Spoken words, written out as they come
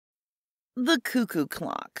The Cuckoo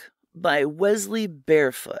Clock by Wesley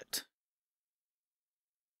Barefoot.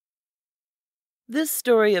 This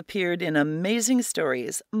story appeared in Amazing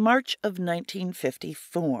Stories, March of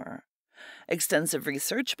 1954. Extensive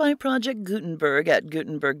research by Project Gutenberg at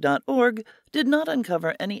Gutenberg.org did not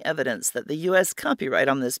uncover any evidence that the U.S. copyright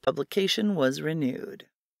on this publication was renewed.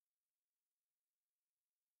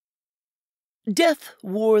 Death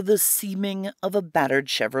wore the seeming of a battered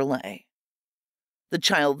Chevrolet. The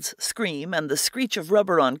child's scream and the screech of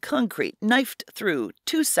rubber on concrete knifed through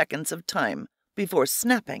 2 seconds of time before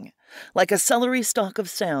snapping, like a celery stalk of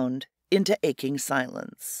sound, into aching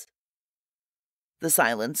silence. The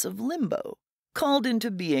silence of limbo, called into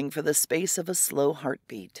being for the space of a slow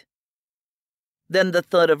heartbeat. Then the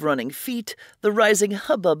thud of running feet, the rising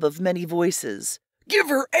hubbub of many voices. "Give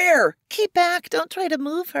her air! Keep back! Don't try to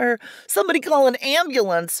move her! Somebody call an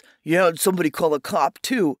ambulance! Yeah, and somebody call a cop,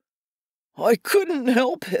 too! I couldn't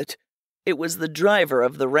help it." It was the driver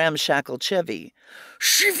of the ramshackle Chevy.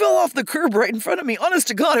 "She fell off the curb right in front of me. Honest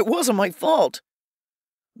to God, it wasn't my fault."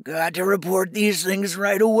 "Got to report these things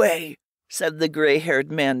right away," said the gray-haired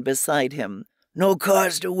man beside him. "No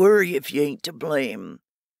cause to worry if you ain't to blame."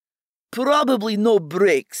 "Probably no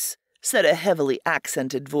brakes," said a heavily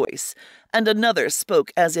accented voice, and another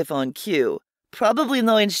spoke as if on cue. "Probably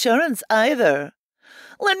no insurance either."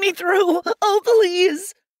 "Let me through! Oh,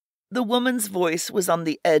 please!" The woman's voice was on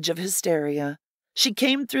the edge of hysteria. She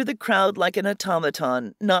came through the crowd like an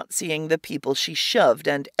automaton, not seeing the people she shoved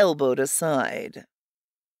and elbowed aside.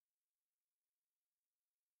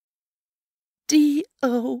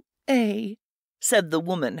 "D-O-A," said the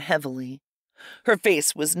woman heavily. Her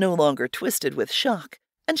face was no longer twisted with shock,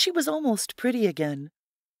 and she was almost pretty again.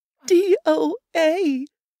 "D-O-A.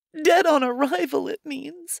 Dead on arrival, it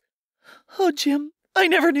means. Oh, Jim, I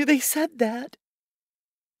never knew they said that."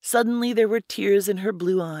 Suddenly there were tears in her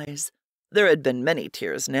blue eyes. There had been many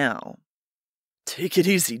tears now. "Take it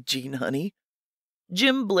easy, Jean, honey."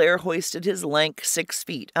 Jim Blair hoisted his lank 6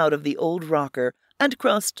 feet out of the old rocker and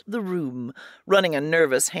crossed the room, running a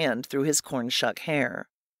nervous hand through his cornshuck hair.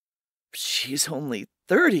 "She's only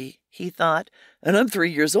 30, he thought, and I'm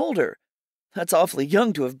 3 years older. That's awfully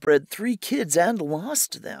young to have bred 3 kids and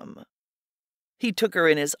lost them." He took her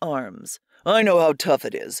in his arms. "I know how tough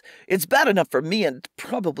it is. It's bad enough for me and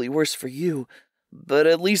probably worse for you. But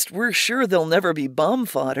at least we're sure they'll never be bomb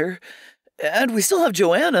fodder. And we still have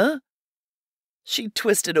Joanna." She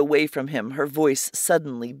twisted away from him, her voice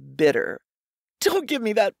suddenly bitter. "Don't give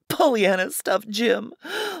me that Pollyanna stuff, Jim.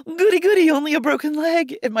 Goody-goody, only a broken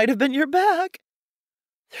leg. It might have been your back.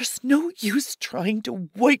 There's no use trying to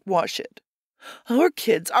whitewash it. Our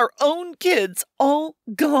kids, our own kids, all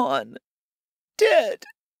gone. Dead."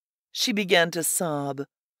 She began to sob.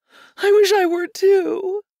 "I wish I were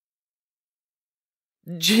too."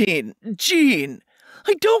 Jean,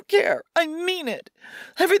 I don't care. I mean it.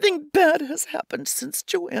 Everything bad has happened since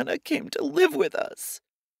Joanna came to live with us."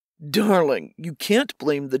 "Darling, you can't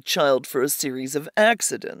blame the child for a series of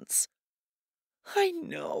accidents." "I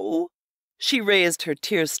know." She raised her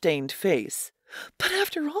tear-stained face. "But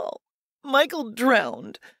after all, Michael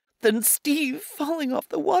drowned, then Steve falling off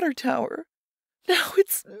the water tower. Now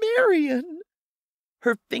it's Marion."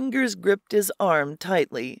 Her fingers gripped his arm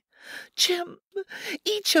tightly. "Jim,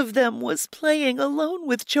 each of them was playing alone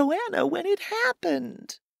with Joanna when it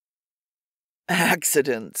happened."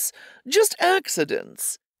 "Accidents, just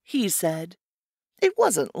accidents," he said. It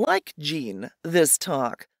wasn't like Jean, this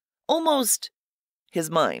talk. Almost, his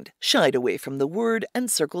mind shied away from the word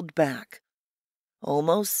and circled back.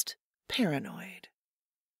 Almost paranoid.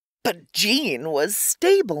 But Jean was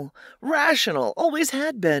stable, rational, always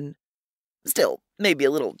had been. Still, maybe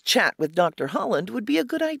a little chat with Dr. Holland would be a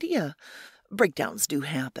good idea. Breakdowns do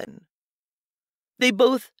happen. They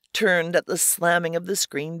both turned at the slamming of the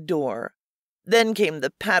screen door. Then came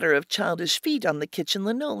the patter of childish feet on the kitchen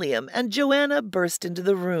linoleum, and Joanna burst into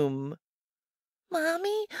the room.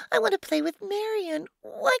 "Mommy, I want to play with Marion.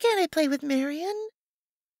 Why can't I play with Marion?"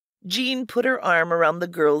 Jean put her arm around the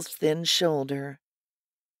girl's thin shoulder.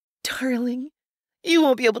 "Darling, you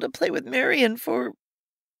won't be able to play with Marion for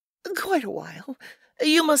quite a while.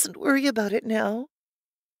 You mustn't worry about it now."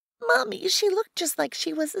 "Mommy, she looked just like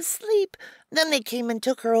she was asleep. Then they came and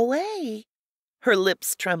took her away." Her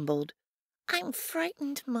lips trembled. "I'm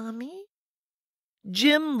frightened, Mommy."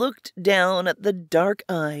 Jim looked down at the dark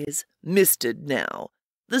eyes, misted now,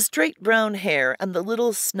 the straight brown hair and the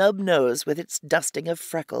little snub nose with its dusting of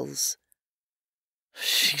freckles.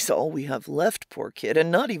 "She's all we have left, poor kid, and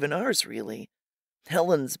not even ours, really.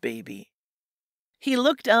 Helen's baby." He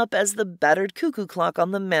looked up as the battered cuckoo clock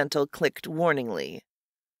on the mantel clicked warningly.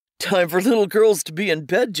 Time for little girls to be in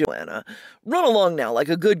bed, Joanna. Run along now like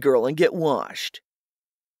a good girl and get washed.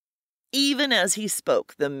 Even as he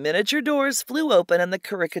spoke, the miniature doors flew open and the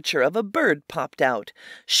caricature of a bird popped out,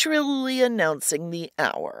 shrilly announcing the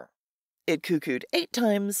hour. It cuckooed 8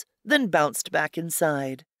 times, then bounced back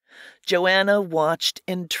inside. Joanna watched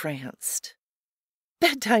entranced.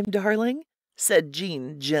 "Bedtime, darling," said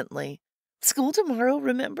Jean gently. "School tomorrow,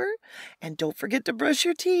 remember? And don't forget to brush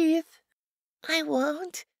your teeth." "I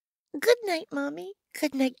won't. Good night, Mommy.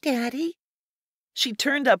 Good night, Daddy." She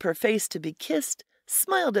turned up her face to be kissed,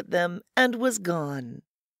 smiled at them, and was gone.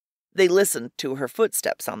 They listened to her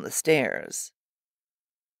footsteps on the stairs.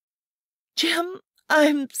 "Jim,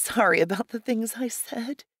 I'm sorry about the things I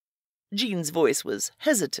said." Jean's voice was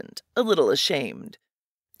hesitant, a little ashamed.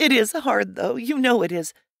 "It is hard, though. You know it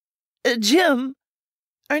is. Jim,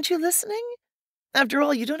 aren't you listening? After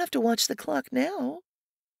all, you don't have to watch the clock now."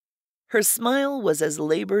 Her smile was as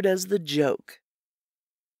labored as the joke.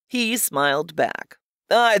 He smiled back.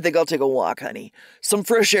 "I think I'll take a walk, honey. Some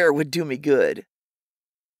fresh air would do me good."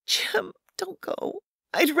 "Jim, don't go.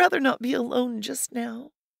 I'd rather not be alone just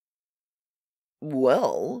now."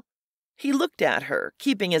 "Well," he looked at her,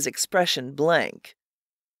 keeping his expression blank.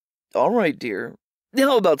 "All right, dear.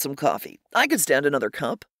 How about some coffee? I could stand another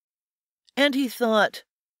cup." And he thought,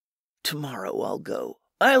 tomorrow I'll go.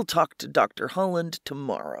 I'll talk to Dr. Holland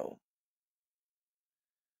tomorrow.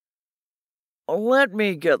 "Let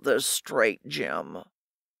me get this straight, Jim."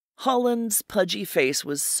 Holland's pudgy face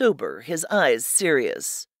was sober, his eyes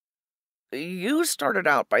serious. "You started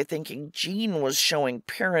out by thinking Jean was showing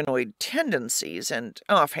paranoid tendencies, and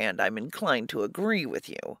offhand I'm inclined to agree with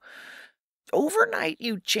you. Overnight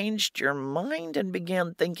you changed your mind and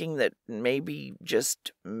began thinking that maybe,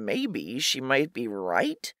 just maybe, she might be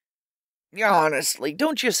right? Honestly,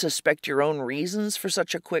 don't you suspect your own reasons for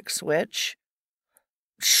such a quick switch?"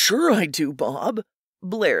 "Sure I do, Bob,"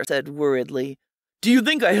 Blair said worriedly. "Do you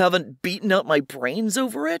think I haven't beaten out my brains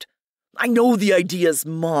over it? I know the idea's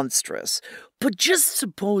monstrous, but just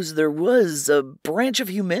suppose there was a branch of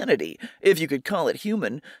humanity, if you could call it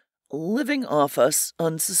human, living off us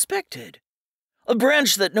unsuspected. A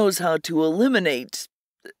branch that knows how to eliminate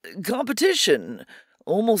competition,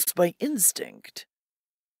 almost by instinct."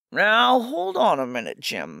 "Now, hold on a minute,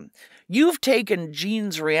 Jim. You've taken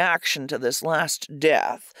Jean's reaction to this last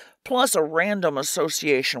death, plus a random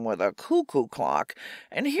association with a cuckoo clock,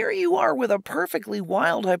 and here you are with a perfectly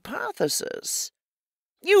wild hypothesis.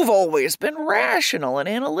 You've always been rational and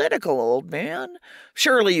analytical, old man.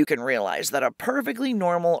 Surely you can realize that a perfectly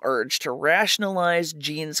normal urge to rationalize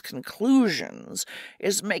Jean's conclusions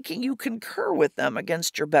is making you concur with them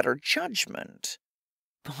against your better judgment."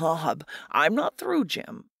 "Bob, I'm not through,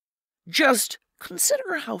 Jim. Just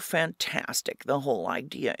consider how fantastic the whole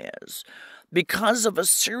idea is. Because of a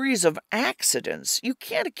series of accidents, you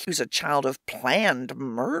can't accuse a child of planned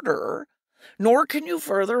murder. Nor can you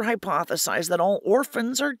further hypothesize that all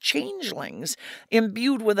orphans are changelings,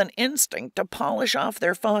 imbued with an instinct to polish off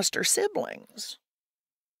their foster siblings."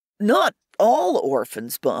 "Not all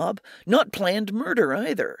orphans, Bob. Not planned murder,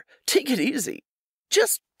 either. Take it easy.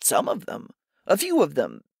 Just some of them. A few of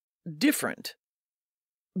them. Different.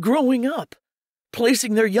 Growing up.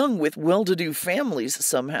 Placing their young with well-to-do families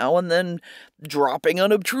somehow, and then dropping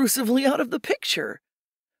unobtrusively out of the picture.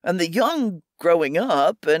 And the young growing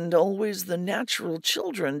up, and always the natural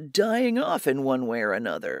children dying off in one way or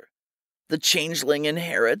another. The changeling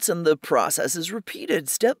inherits, and the process is repeated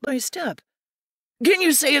step by step. Can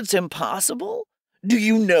you say it's impossible? Do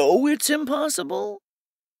you know it's impossible?"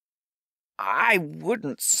 "I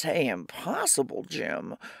wouldn't say impossible,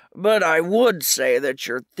 Jim, but I would say that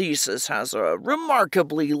your thesis has a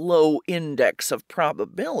remarkably low index of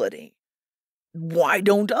probability. Why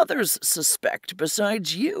don't others suspect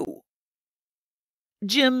besides you?"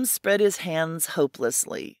 Jim spread his hands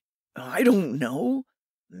hopelessly. "I don't know.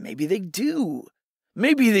 Maybe they do.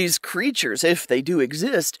 Maybe these creatures, if they do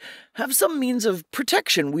exist, have some means of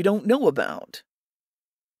protection we don't know about."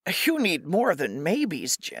 "You need more than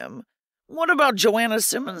maybes, Jim. What about Joanna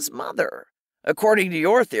Simmons' mother? According to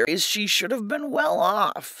your theories, she should have been well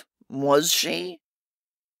off. Was she?"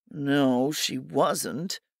 "No, she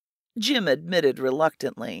wasn't," Jim admitted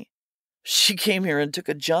reluctantly. "She came here and took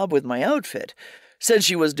a job with my outfit, said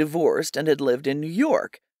she was divorced and had lived in New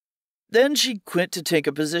York. Then she quit to take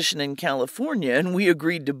a position in California, and we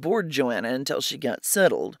agreed to board Joanna until she got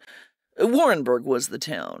settled. Warrenburg was the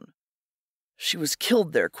town. She was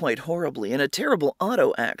killed there quite horribly in a terrible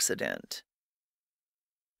auto accident."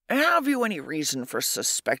 "Have you any reason for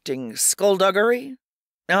suspecting skullduggery?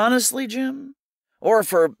 Honestly, Jim? Or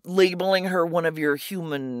for labeling her one of your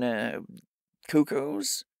human,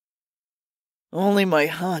 cuckoos?" Only my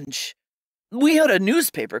hunch. We had a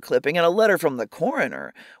newspaper clipping and a letter from the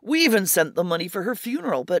coroner. We even sent the money for her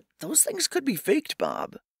funeral, but those things could be faked,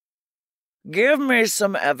 Bob. Give me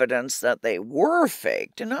some evidence that they were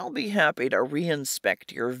faked, and I'll be happy to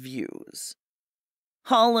reinspect your views.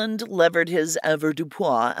 Holland levered his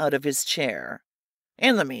avoirdupois out of his chair.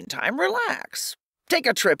 In the meantime, relax. Take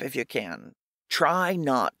a trip if you can. Try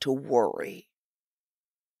not to worry.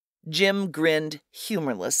 Jim grinned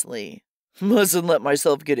humorlessly. Mustn't let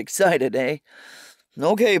myself get excited, eh?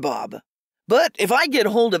 Okay, Bob. But if I get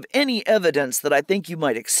hold of any evidence that I think you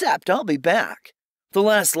might accept, I'll be back. The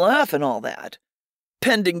last laugh and all that.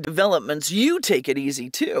 Pending developments, you take it easy,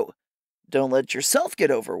 too. Don't let yourself get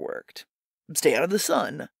overworked. Stay out of the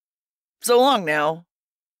sun. So long now.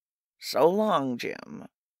 So long, Jim.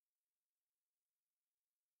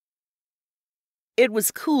 It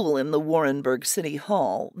was cool in the Warrenburg City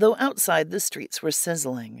Hall, though outside the streets were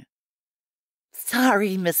sizzling.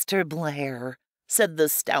 "Sorry, Mr. Blair," said the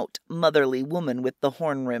stout, motherly woman with the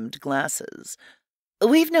horn-rimmed glasses.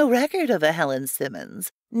 "We've no record of a Helen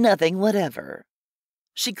Simmons. Nothing whatever."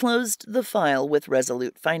 She closed the file with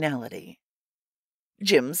resolute finality.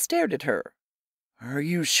 Jim stared at her. "Are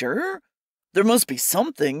you sure? There must be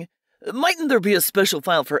something. Mightn't there be a special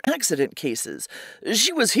file for accident cases?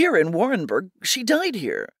 She was here in Warrenburg. She died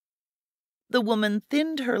here." The woman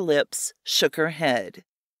thinned her lips, shook her head.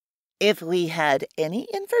 "If we had any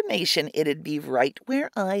information, it'd be right where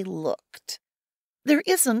I looked. There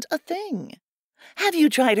isn't a thing. Have you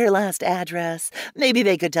tried her last address? Maybe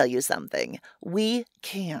they could tell you something. We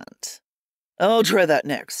can't." "I'll try that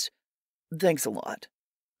next. Thanks a lot."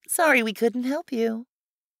 "Sorry we couldn't help you."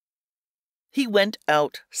 He went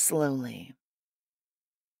out slowly.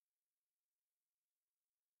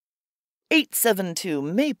 872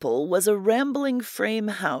 Maple was a rambling frame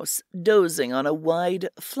house dozing on a wide,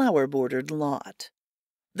 flower-bordered lot.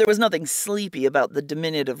 There was nothing sleepy about the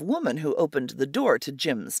diminutive woman who opened the door to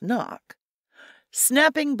Jim's knock.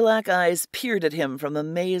 Snapping black eyes peered at him from a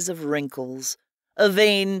maze of wrinkles. A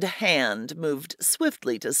veined hand moved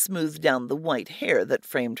swiftly to smooth down the white hair that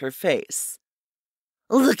framed her face.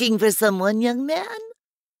 "Looking for someone, young man?"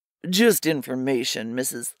 "Just information,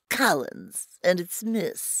 Mrs. Collins, and it's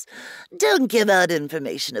Miss. Don't give out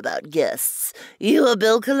information about guests. You a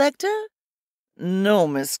bill collector?" "No,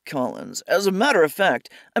 Miss Collins. As a matter of fact,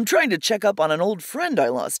 I'm trying to check up on an old friend I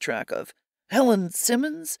lost track of. Helen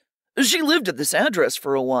Simmons? She lived at this address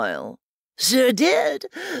for a while." "Sure did.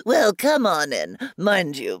 Well, come on in.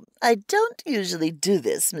 Mind you, I don't usually do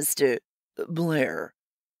this, Mr. Blair."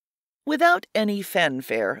 Without any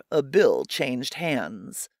fanfare, a bill changed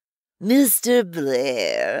hands. "Mr.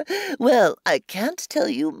 Blair. Well, I can't tell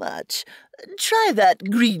you much. Try that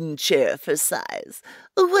green chair for size.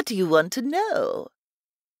 What do you want to know?"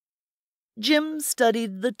 Jim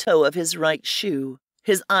studied the toe of his right shoe.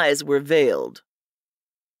 His eyes were veiled.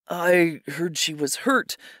 "I heard she was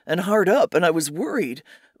hurt and hard up, and I was worried.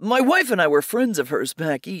 My wife and I were friends of hers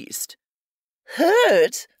back east."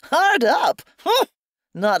 "Hurt? Hard up? Huh!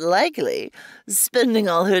 Not likely. Spending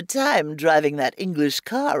all her time driving that English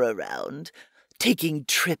car around. Taking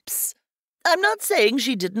trips. I'm not saying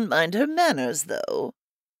she didn't mind her manners, though."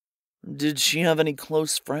 "Did she have any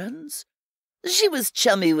close friends?" "She was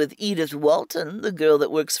chummy with Edith Walton, the girl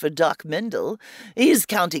that works for Doc Mendel. He's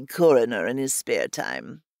county coroner in his spare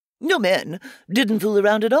time. No men. Didn't fool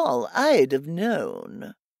around at all. I'd have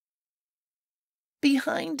known."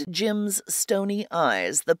 Behind Jim's stony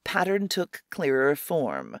eyes, the pattern took clearer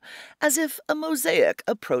form, as if a mosaic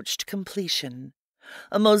approached completion.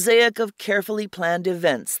 A mosaic of carefully planned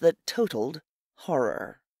events that totaled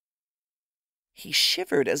horror. He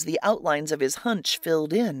shivered as the outlines of his hunch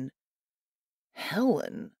filled in.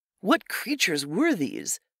 Helen? What creatures were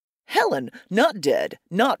these? Helen, not dead,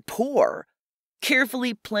 not poor.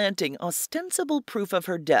 Carefully planting ostensible proof of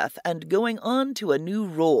her death and going on to a new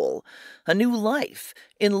role, a new life,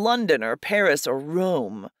 in London or Paris or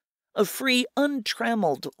Rome, a free,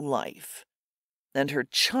 untrammeled life. And her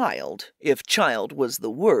child, if child was the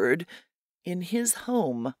word, in his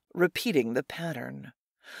home, repeating the pattern,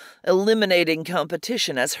 eliminating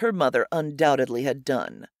competition as her mother undoubtedly had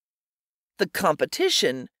done. The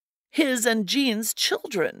competition, his and Jean's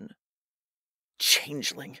children.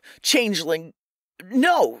 Changeling.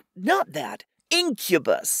 No, not that.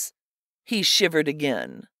 Incubus. He shivered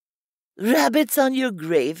again. "Rabbits on your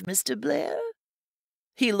grave, Mr. Blair?"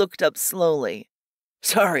 He looked up slowly.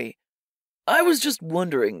 "Sorry. I was just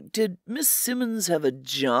wondering, did Miss Simmons have a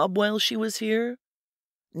job while she was here?"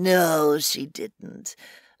 "No, she didn't.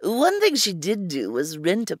 One thing she did do was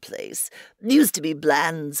rent a place. Used to be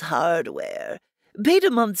Bland's Hardware. Paid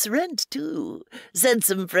a month's rent, too. Said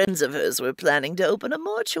some friends of hers were planning to open a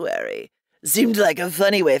mortuary. Seemed like a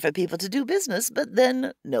funny way for people to do business, but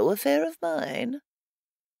then no affair of mine.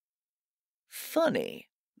 Funny.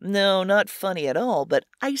 No, not funny at all, but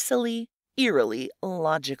icily, eerily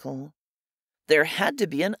logical. There had to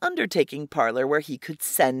be an undertaking parlor where he could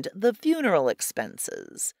send the funeral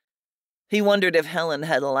expenses. He wondered if Helen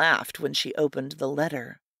had laughed when she opened the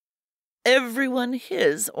letter. Everyone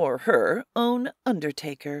his or her own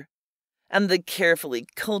undertaker, and the carefully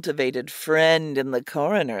cultivated friend in the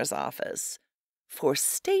coroner's office for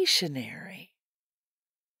stationery.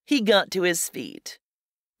 He got to his feet.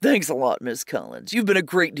 "Thanks a lot, Miss Collins. You've been a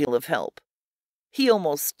great deal of help." He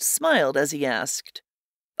almost smiled as he asked,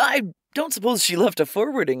 "I don't suppose she left a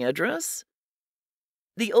forwarding address?"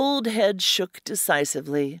 The old head shook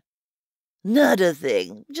decisively. "Not a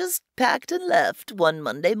thing. Just packed and left one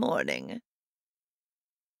Monday morning."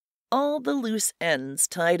 All the loose ends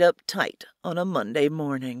tied up tight on a Monday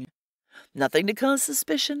morning. Nothing to cause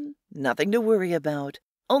suspicion, nothing to worry about,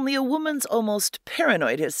 only a woman's almost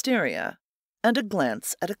paranoid hysteria and a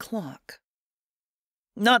glance at a clock.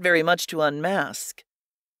 Not very much to unmask.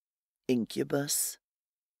 Incubus.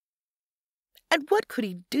 And what could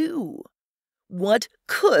he do? What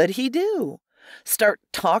could he do? Start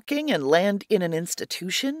talking and land in an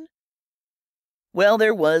institution? Well,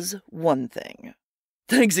 there was one thing.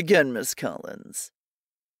 "Thanks again, Miss Collins."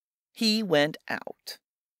 He went out.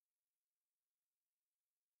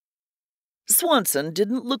 Swanson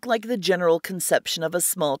didn't look like the general conception of a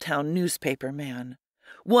small-town newspaper man.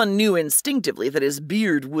 One knew instinctively that his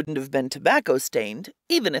beard wouldn't have been tobacco-stained,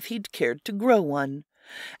 even if he'd cared to grow one.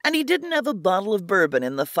 And he didn't have a bottle of bourbon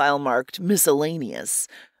in the file marked miscellaneous,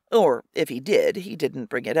 or if he did, he didn't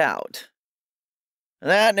bring it out.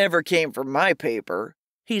 "That never came from my paper,"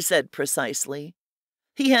 he said precisely.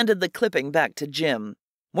 He handed the clipping back to Jim.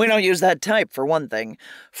 "We don't use that type, for one thing.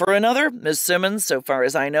 For another, Miss Simmons, so far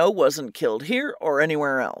as I know, wasn't killed here or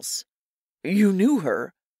anywhere else." "You knew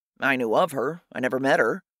her?" "I knew of her. I never met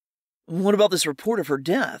her." "What about this report of her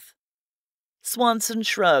death?" Swanson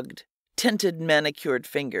shrugged, tinted manicured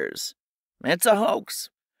fingers. "It's a hoax.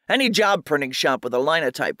 Any job printing shop with a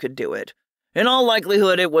linotype could do it. In all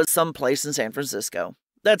likelihood, it was someplace in San Francisco.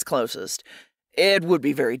 That's closest. It would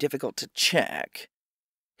be very difficult to check."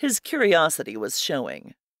 His curiosity was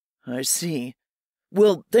showing. "I see.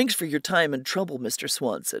 Well, thanks for your time and trouble, Mr.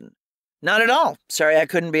 Swanson." "Not at all. Sorry I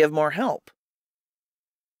couldn't be of more help."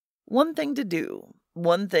 One thing to do,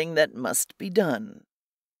 one thing that must be done.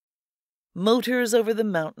 Motors over the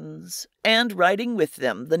mountains, and riding with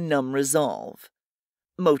them the numb resolve.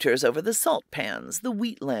 Motors over the salt pans, the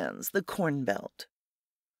wheatlands, the corn belt.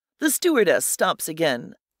 The stewardess stops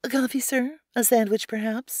again. "A coffee, sir? A sandwich,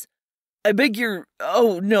 perhaps?" "I beg your—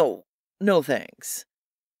 oh, no. No, thanks."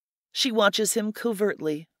 She watches him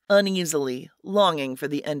covertly, uneasily, longing for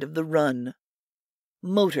the end of the run.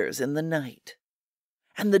 Motors in the night.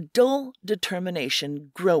 And the dull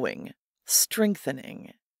determination growing,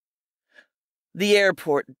 strengthening. The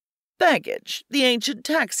airport, baggage, the ancient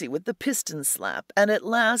taxi with the piston slap, and at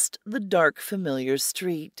last the dark, familiar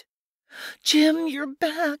street. "Jim, you're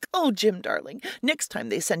back. Oh, Jim, darling. Next time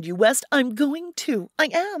they send you west, I'm going too. I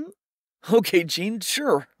am." "Okay, Jean,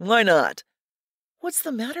 sure. Why not?" "What's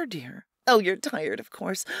the matter, dear?" "Oh, you're tired, of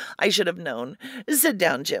course. I should have known. Sit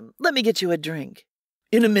down, Jim. Let me get you a drink."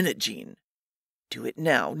 "In a minute, Jean." "Do it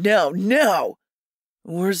now. Now.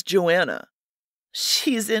 Where's Joanna?"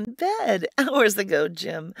 "She's in bed hours ago,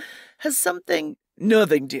 Jim. Has something—"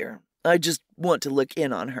 "Nothing, dear. I just want to look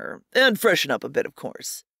in on her. And freshen up a bit, of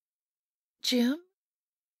course." "Jim?"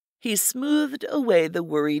 He smoothed away the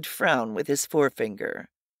worried frown with his forefinger.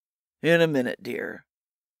 "In a minute, dear."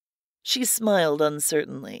 She smiled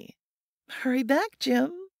uncertainly. "Hurry back,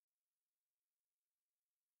 Jim."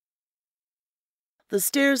 The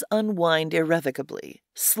stairs unwind irrevocably,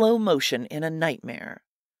 slow motion in a nightmare.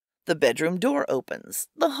 The bedroom door opens,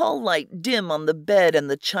 the hall light dim on the bed and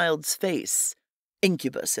the child's face,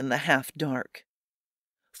 incubus in the half-dark.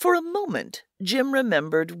 For a moment, Jim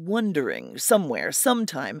remembered wondering, somewhere,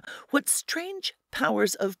 sometime, what strange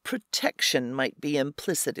powers of protection might be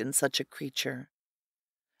implicit in such a creature.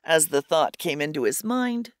 As the thought came into his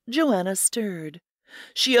mind, Joanna stirred.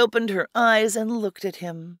 She opened her eyes and looked at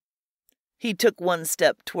him. He took one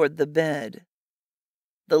step toward the bed.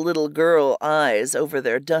 The little girl eyes, over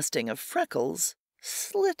their dusting of freckles,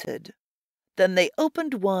 slitted. Then they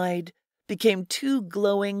opened wide, became two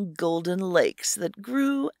glowing golden lakes that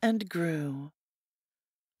grew and grew.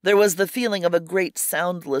 There was the feeling of a great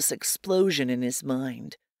soundless explosion in his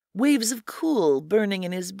mind, Waves of cool burning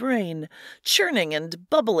in his brain, churning and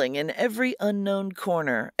bubbling in every unknown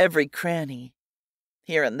corner, every cranny.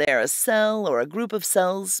 Here and there a cell or a group of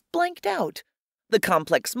cells blanked out, the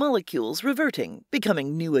complex molecules reverting,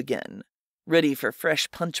 becoming new again, ready for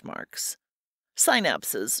fresh punch marks.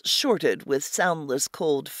 Synapses shorted with soundless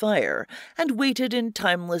cold fire and waited in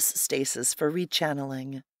timeless stasis for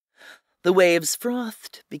rechanneling. The waves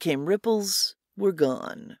frothed, became ripples, were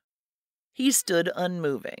gone. He stood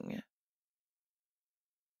unmoving.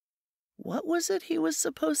 What was it he was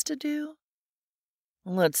supposed to do?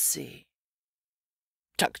 Let's see.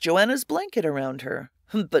 Tuck Joanna's blanket around her,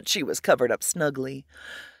 but she was covered up snugly,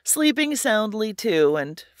 sleeping soundly too,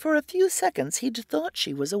 and for a few seconds he'd thought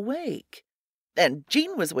she was awake. And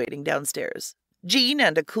Jean was waiting downstairs. Jean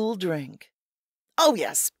and a cool drink. Oh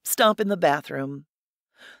yes, stop in the bathroom.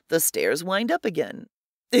 The stairs wind up again.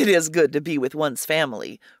 It is good to be with one's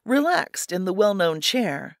family, relaxed in the well-known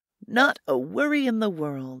chair, not a worry in the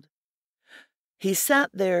world. He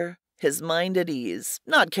sat there, his mind at ease,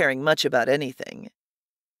 not caring much about anything.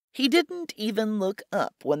 He didn't even look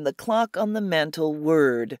up when the clock on the mantel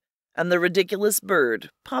whirred, and the ridiculous bird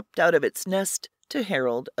popped out of its nest to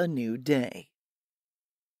herald a new day.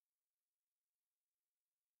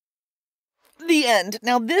 The end.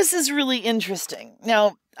 Now, this is really interesting.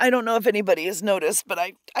 Now, I don't know if anybody has noticed, but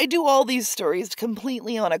I do all these stories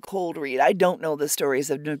completely on a cold read. I don't know the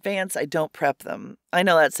stories in advance. I don't prep them. I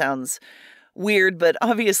know that sounds weird, but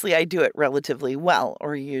obviously I do it relatively well,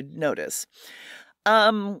 or you'd notice.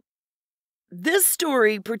 This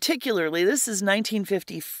story particularly, this is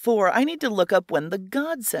 1954. I need to look up when The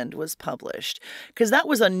Godsend was published, because that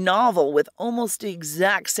was a novel with almost the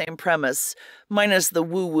exact same premise, minus the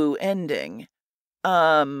woo-woo ending.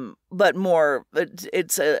 But more,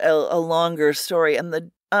 it's a longer story,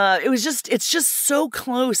 and it's just so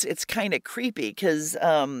close, it's kind of creepy, because,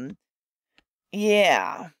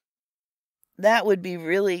 yeah. That would be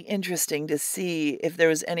really interesting to see if there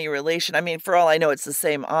was any relation. I mean, for all I know, it's the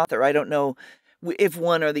same author. I don't know if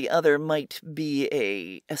one or the other might be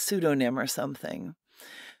a pseudonym or something.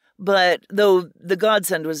 But though The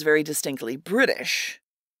Godsend was very distinctly British,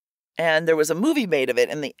 and there was a movie made of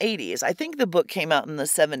it in the 80s. I think the book came out in the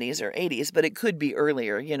 70s or 80s, but it could be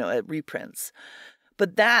earlier, at reprints.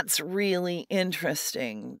 But that's really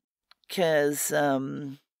interesting because,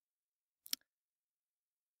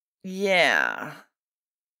 yeah.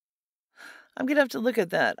 I'm going to have to look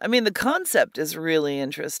at that. I mean, the concept is really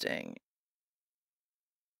interesting.